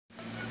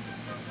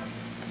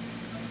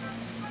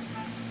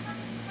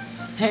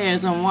Hey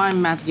everyone,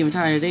 I'm Matt the Game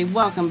Tired today.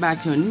 Welcome back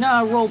to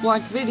another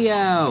Roblox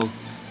video,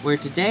 where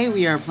today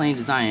we are playing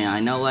design. I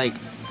know, like,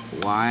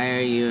 why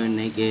are you a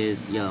naked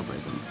yellow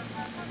person?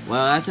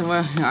 Well, that's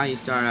how you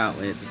start out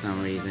with for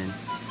some reason.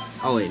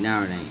 Oh wait,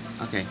 now it ain't.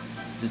 Okay,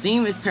 the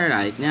theme is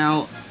Paradise.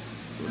 Now,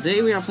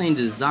 today we are playing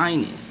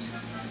Design It,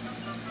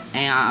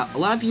 and a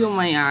lot of people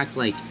might ask,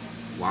 like,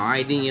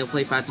 why didn't you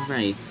play Fast and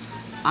Freddy?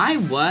 I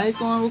was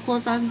going to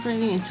record Fast and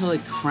Freddy until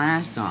it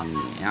crashed on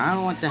me, and I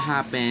don't want that to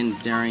happen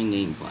during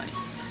gameplay.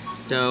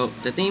 So,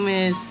 the theme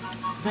is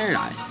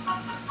Paradise.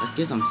 Let's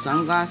get some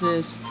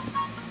sunglasses.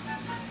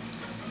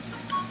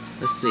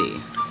 Let's see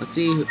if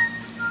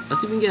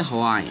we can get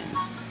Hawaiian.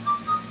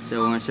 So,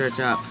 we're gonna search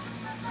up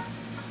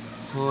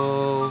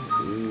Hawaiian.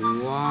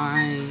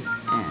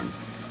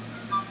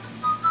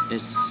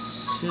 It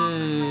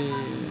should...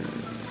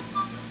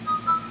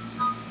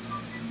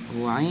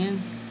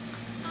 Hawaiian?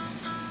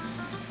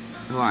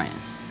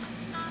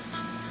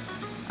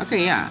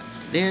 Okay, yeah.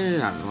 They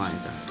have Hawaiian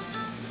stuff.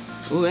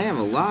 Ooh, they have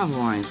a lot of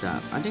Hawaiian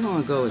stuff. I think I'm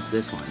gonna go with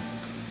this one.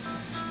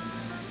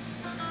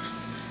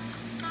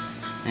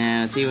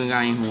 And let's see if we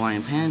got any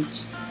Hawaiian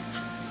pants.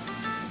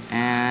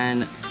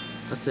 And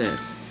what's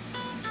this?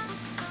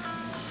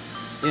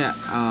 Yeah,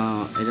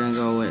 it doesn't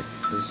go with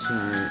the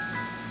shirt.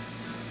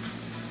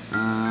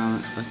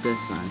 What's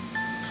this one?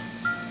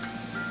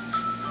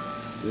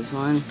 This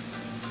one?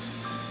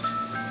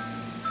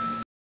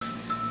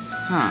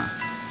 Huh.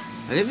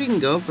 I guess we can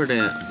go for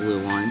the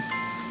blue one.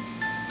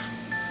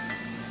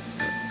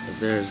 If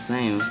they're the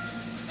same.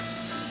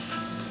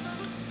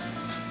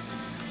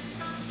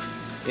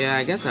 Yeah,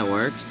 I guess that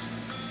works.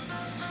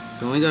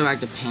 So when we go back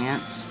to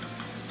pants.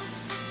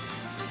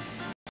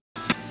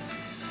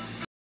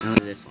 And look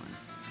at this one.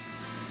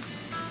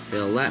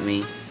 They'll let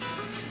me.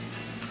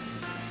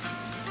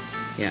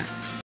 Yeah.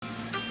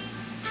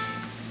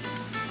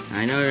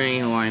 I know there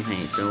ain't Hawaiian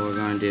paint, so we're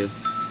gonna do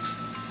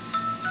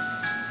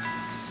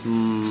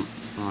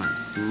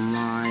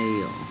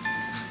smile.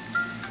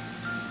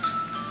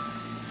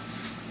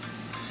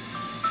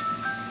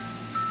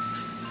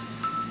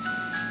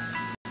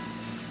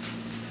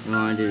 We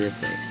want to do this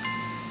face.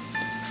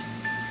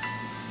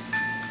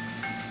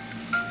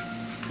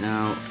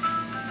 Now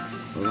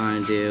we're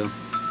going to do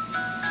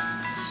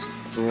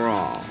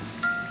straw.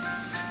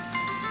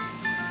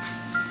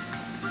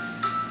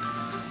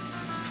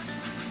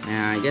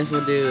 Now I guess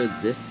we'll do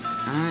this.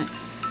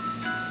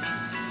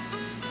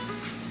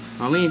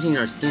 Oh, we need to change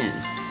our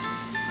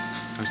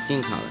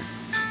skin color.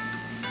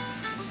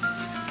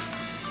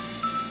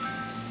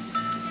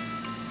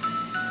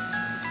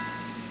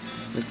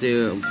 Let's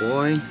do a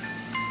boy.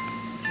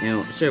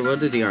 Sure, we'll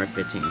do the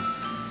R15.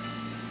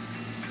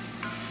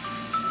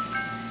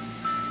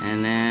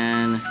 And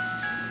then,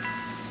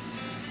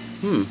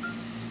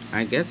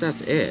 I guess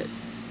that's it.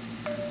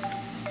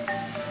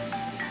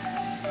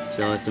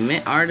 So let's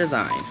submit our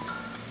design.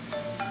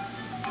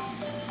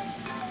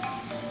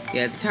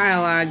 Yeah, it's kind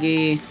of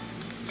laggy,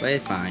 but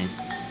it's fine.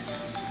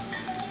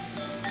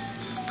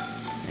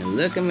 And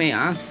look at me,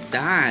 I'm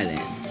styling.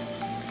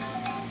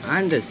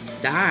 I'm just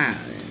styling.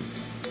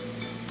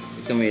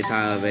 It's gonna be a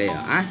title of the video.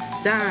 I'm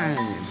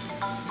styling.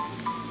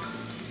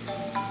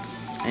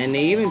 And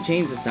they even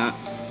changed the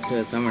to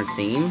a summer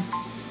theme,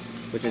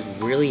 which is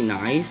really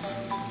nice.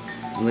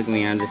 And look at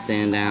me, I'm just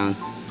sitting down,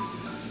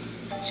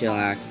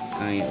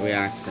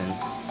 relaxing.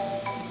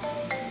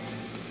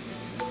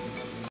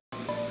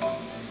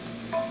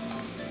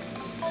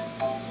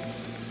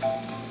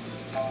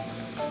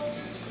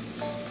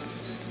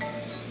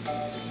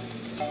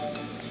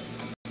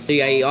 So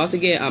yeah, you also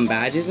get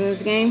badges in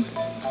this game.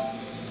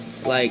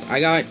 Like, I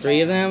got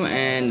 3 of them,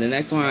 and the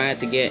next one I have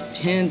to get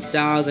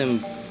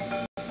 10,000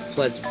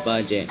 plus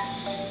budget,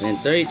 then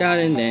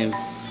 30,000, then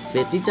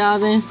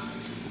 50,000,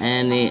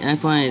 and the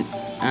next one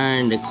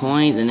earn the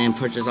coins and then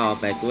purchase all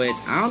effects. Which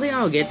I don't think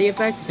I'll get the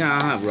effects because I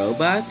don't have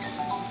Robux,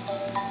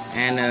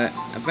 and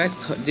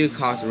effects do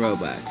cost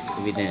Robux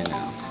if you didn't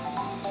know.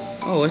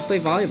 Oh, let's play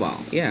volleyball.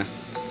 Yeah,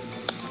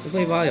 let's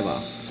play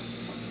volleyball.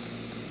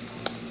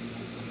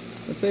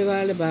 Let's play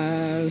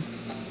volleyball.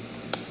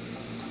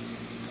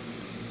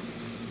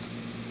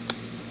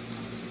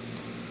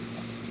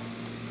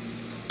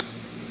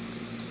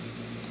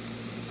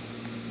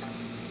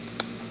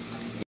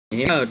 Here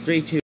we go,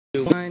 3, 2,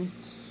 1.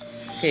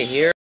 Okay,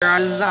 here are our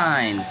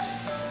designs.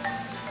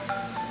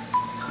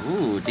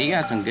 Ooh, they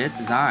got some good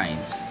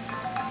designs.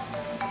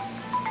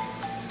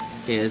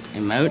 Okay, let's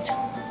emote.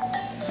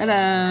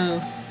 Hello.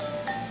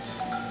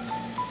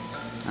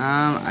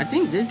 I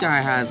think this guy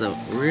has a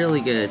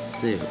really good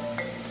suit.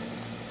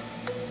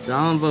 So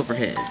I'm gonna vote for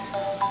his.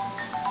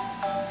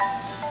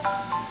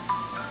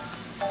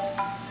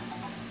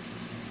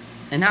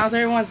 And how's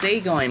everyone's day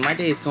going? My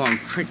day is going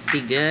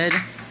pretty good.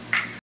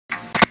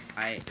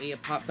 I ate a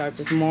Pop-Tart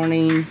this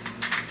morning,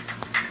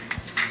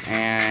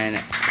 and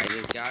I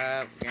just got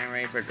up, getting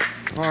ready for the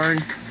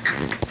record.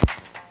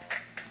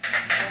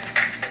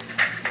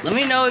 Let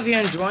me know if you're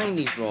enjoying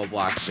these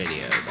Roblox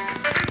videos.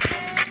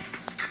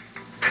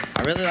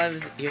 I really love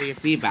to hear your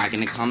feedback in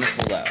the comments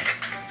below.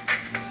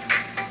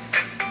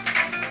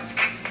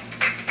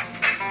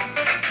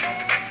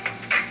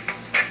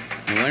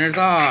 The winners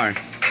are...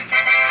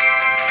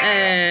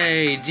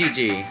 Hey,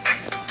 GG.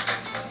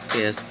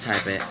 Just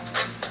type it.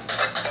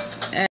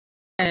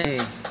 Hey.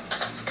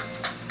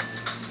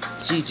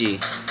 GG.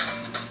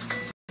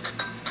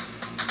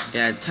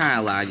 Yeah, it's kind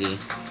of laggy.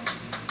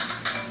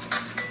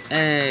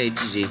 Hey,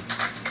 GG.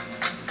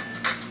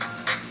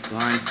 Come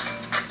on.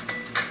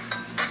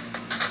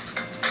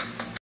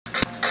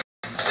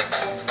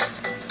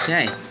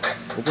 Okay,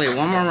 we'll play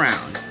one more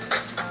round.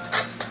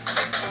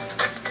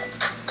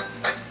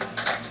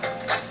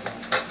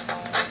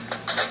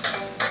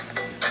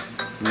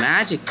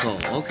 Magical,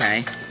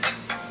 okay.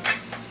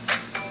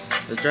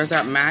 Let's dress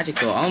up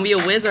magical. I wanna be a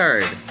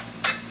wizard.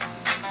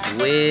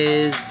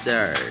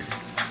 Wizard.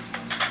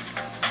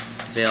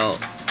 Phil,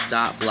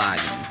 stop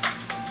vlogging.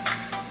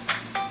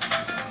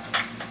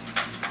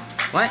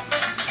 What?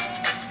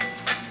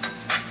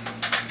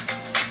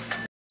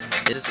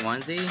 Is this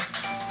onesie?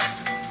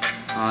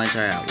 I'll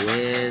try out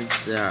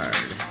wizard.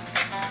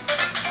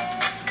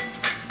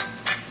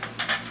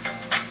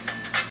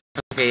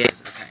 Okay,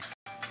 yes, okay.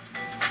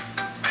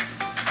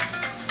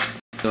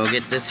 Go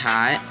get this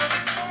hat.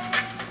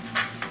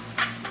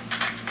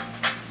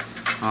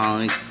 Oh,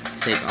 let me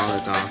take all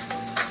this off.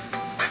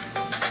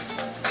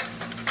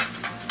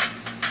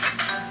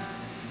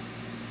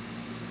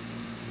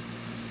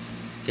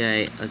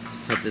 Okay, let's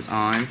put this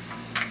on.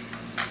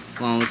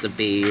 Along with the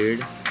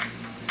beard.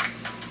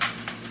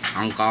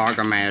 I'm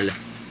Gargamel.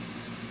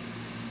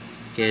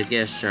 Okay, let's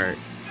get a shirt.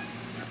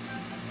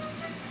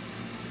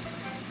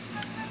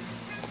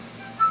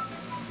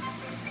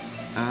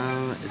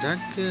 Is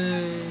that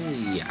good?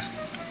 Yeah.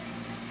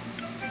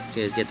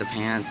 Okay, let's get the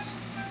pants.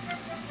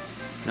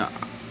 No,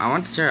 I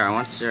want the shirt. I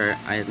want the shirt.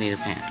 I need a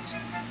pants.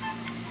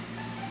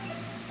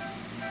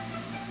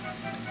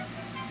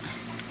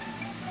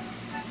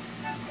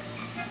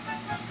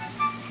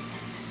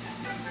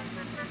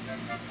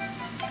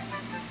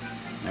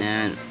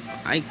 And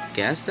I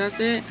guess that's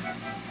it.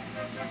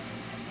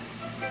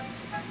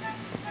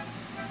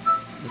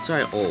 Let's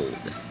try old.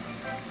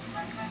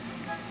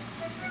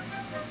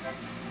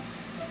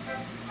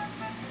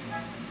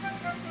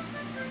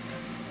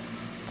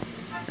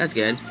 That's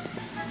good.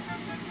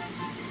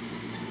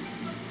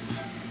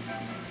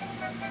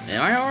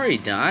 Am I already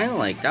done?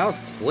 Like, that was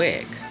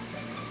quick.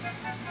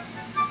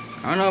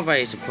 I don't know if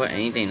I should put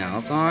anything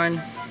else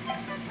on,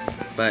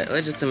 but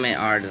let's just submit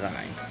our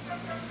design.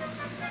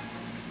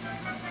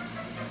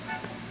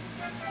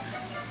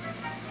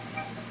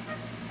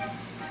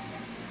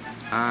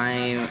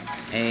 I'm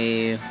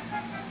a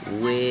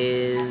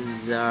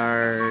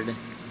wizard.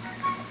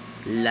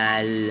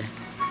 Lol.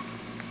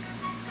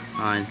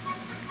 On.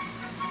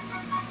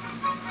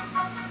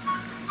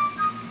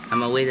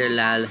 I'm a wizard,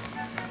 lol.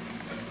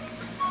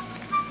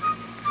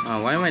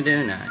 Oh, why am I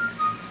doing that?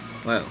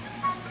 Whoa.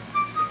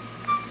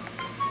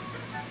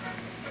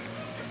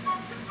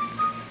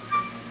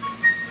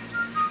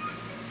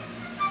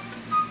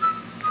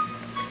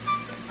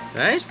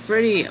 That's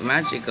pretty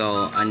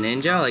magical. A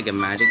ninja, like a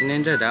magic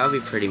ninja, that would be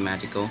pretty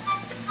magical.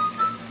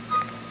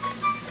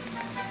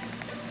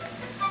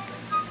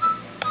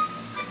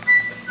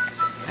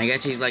 I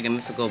guess he's like a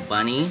mythical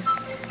bunny.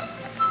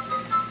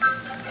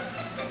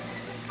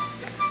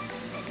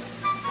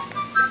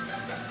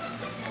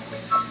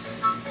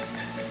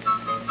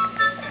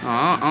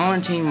 I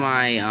want to change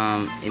my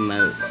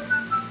emote.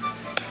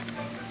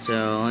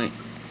 So,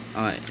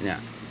 alright, yeah,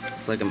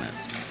 it's like emote.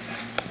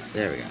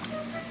 There we go.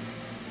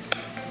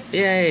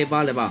 Yay,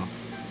 volleyball.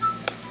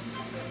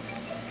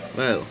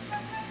 Whoa.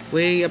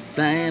 We are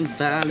playing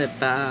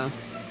volleyball.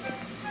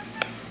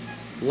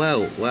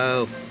 Whoa,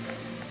 whoa.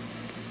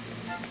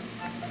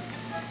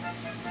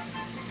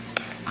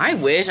 I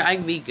wish I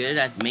could be good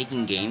at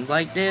making games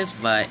like this,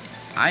 but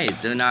I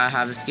do not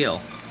have the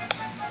skill.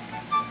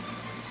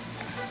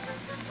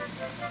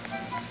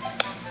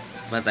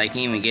 Plus, I can't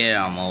even get it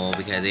on mobile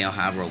because they don't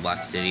have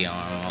Roblox Studio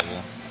on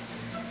mobile.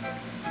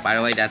 By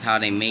the way, that's how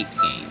they make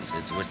games.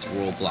 It's with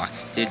Roblox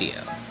Studio.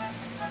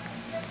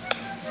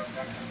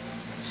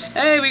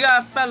 Hey, we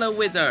got a fellow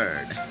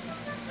wizard.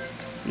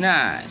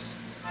 Nice.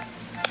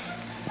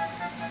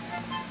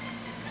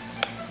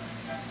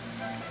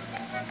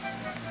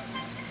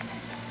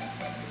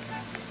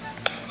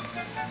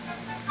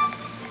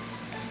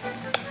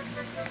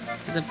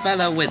 He's a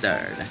fellow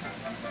wizard.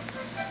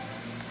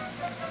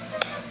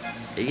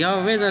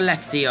 Yo, wizard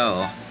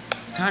Lexio.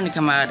 Time to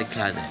come out of the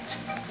closet.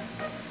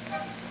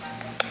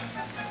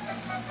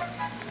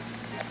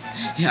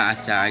 Yeah,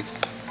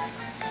 tags.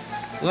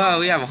 Whoa,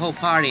 we have a whole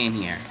party in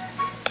here.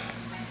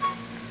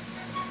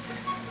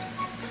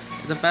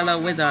 It's a fellow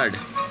wizard.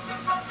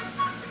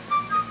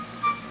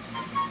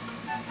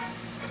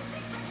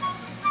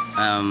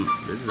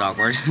 This is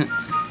awkward.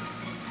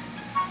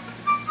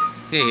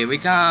 Okay, here we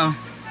come.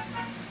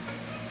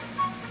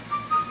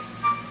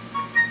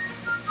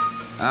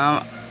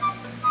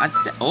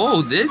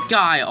 Oh, this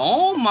guy.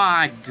 Oh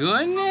my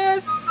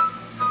goodness.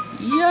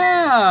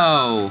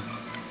 Yo.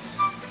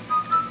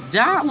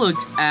 That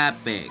looks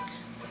epic.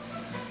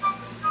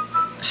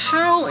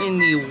 How in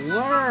the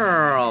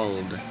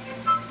world?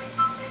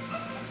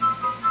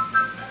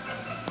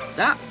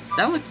 That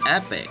looks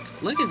epic.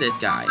 Look at this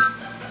guy.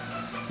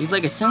 He's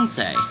like a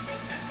sensei.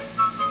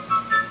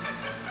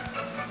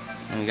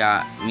 And we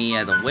got me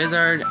as a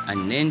wizard, a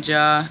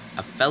ninja,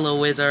 a fellow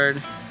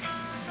wizard,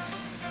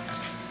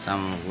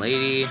 some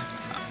lady,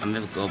 a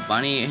mythical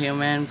bunny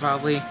human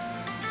probably.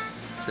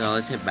 So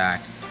let's hit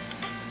back.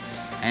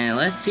 And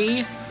let's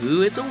see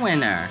who is the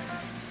winner.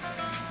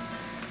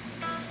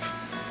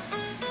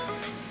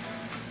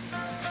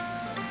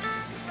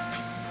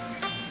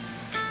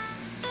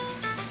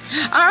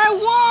 I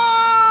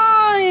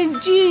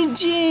won!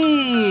 GG!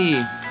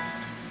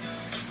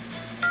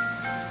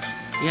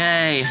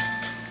 Yay.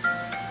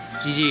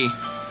 GG.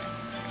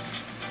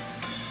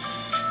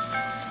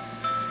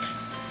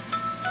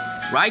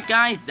 Right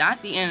guys,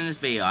 that's the end of this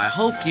video. I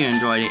hope you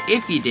enjoyed it.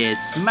 If you did,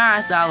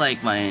 smash that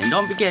like button. And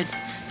don't forget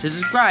to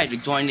subscribe to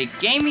join the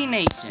gaming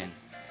nation.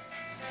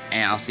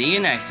 And I'll see you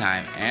next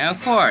time. And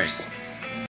of course,